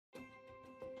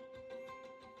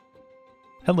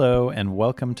Hello and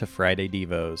welcome to Friday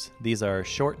Devos. These are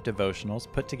short devotionals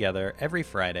put together every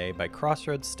Friday by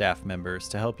Crossroads staff members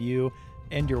to help you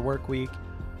end your work week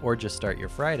or just start your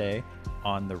Friday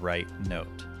on the right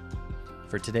note.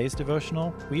 For today's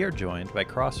devotional, we are joined by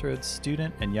Crossroads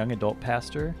student and young adult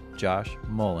pastor Josh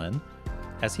Mullen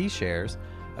as he shares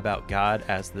about God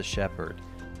as the shepherd.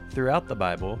 Throughout the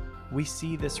Bible, we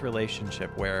see this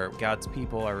relationship where God's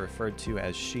people are referred to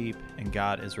as sheep and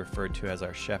God is referred to as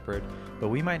our shepherd, but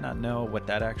we might not know what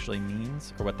that actually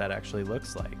means or what that actually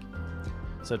looks like.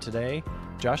 So today,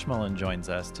 Josh Mullen joins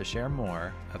us to share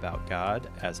more about God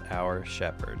as our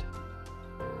shepherd.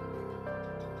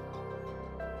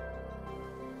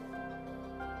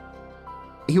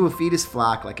 He will feed his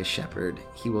flock like a shepherd.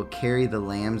 He will carry the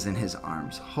lambs in his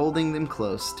arms, holding them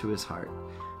close to his heart.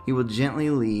 He will gently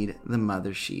lead the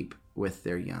mother sheep with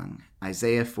their young.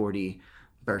 Isaiah 40,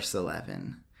 verse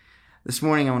 11. This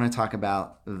morning I want to talk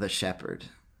about the shepherd.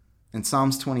 In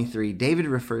Psalms 23, David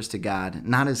refers to God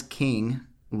not as king,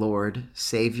 Lord,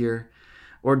 Savior,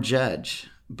 or judge,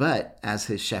 but as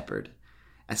his shepherd,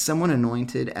 as someone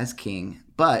anointed as king,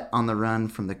 but on the run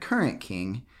from the current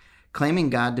king. Claiming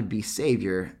God to be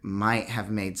Savior might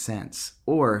have made sense,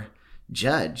 or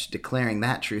judge, declaring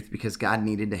that truth because God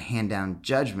needed to hand down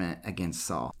judgment against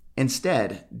Saul.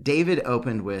 Instead, David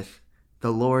opened with,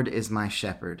 "The Lord is my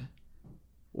shepherd."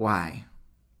 Why?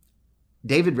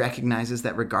 David recognizes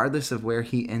that regardless of where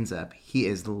he ends up, he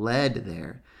is led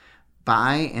there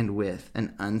by and with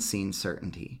an unseen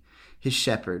certainty. His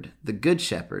shepherd, the good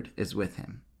shepherd, is with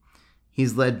him.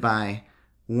 He's led by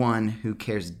one who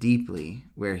cares deeply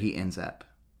where he ends up.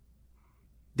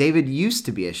 David used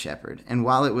to be a shepherd, and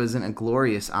while it wasn't a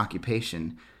glorious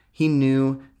occupation, he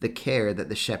knew the care that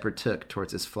the shepherd took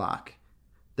towards his flock.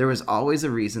 There was always a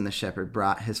reason the shepherd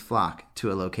brought his flock to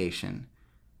a location.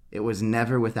 It was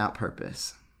never without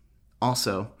purpose.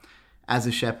 Also, as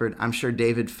a shepherd, I'm sure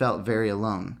David felt very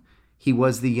alone. He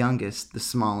was the youngest, the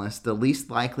smallest, the least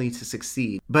likely to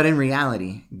succeed. But in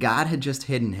reality, God had just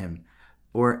hidden him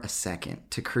for a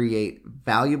second to create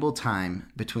valuable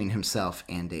time between himself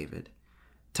and David.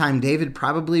 Time David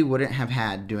probably wouldn't have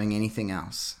had doing anything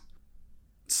else.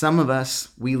 Some of us,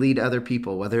 we lead other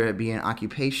people, whether it be in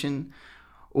occupation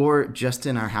or just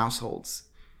in our households.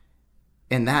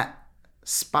 And that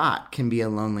spot can be a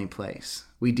lonely place.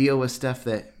 We deal with stuff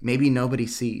that maybe nobody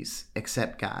sees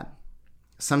except God.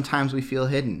 Sometimes we feel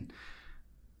hidden.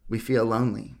 We feel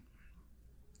lonely.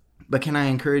 But can I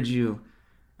encourage you,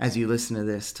 as you listen to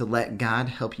this, to let God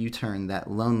help you turn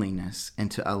that loneliness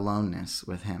into aloneness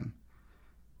with him?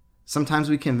 Sometimes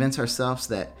we convince ourselves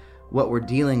that what we're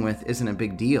dealing with isn't a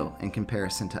big deal in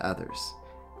comparison to others.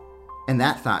 And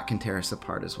that thought can tear us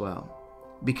apart as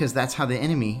well, because that's how the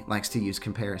enemy likes to use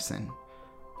comparison.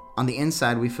 On the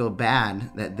inside, we feel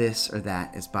bad that this or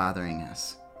that is bothering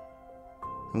us.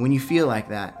 And when you feel like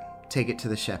that, take it to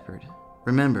the shepherd.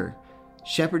 Remember,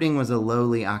 shepherding was a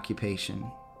lowly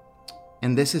occupation.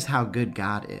 And this is how good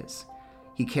God is.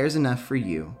 He cares enough for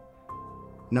you,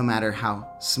 no matter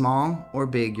how small or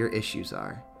big your issues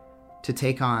are, to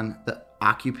take on the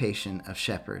occupation of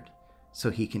shepherd so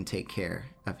he can take care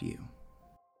of you.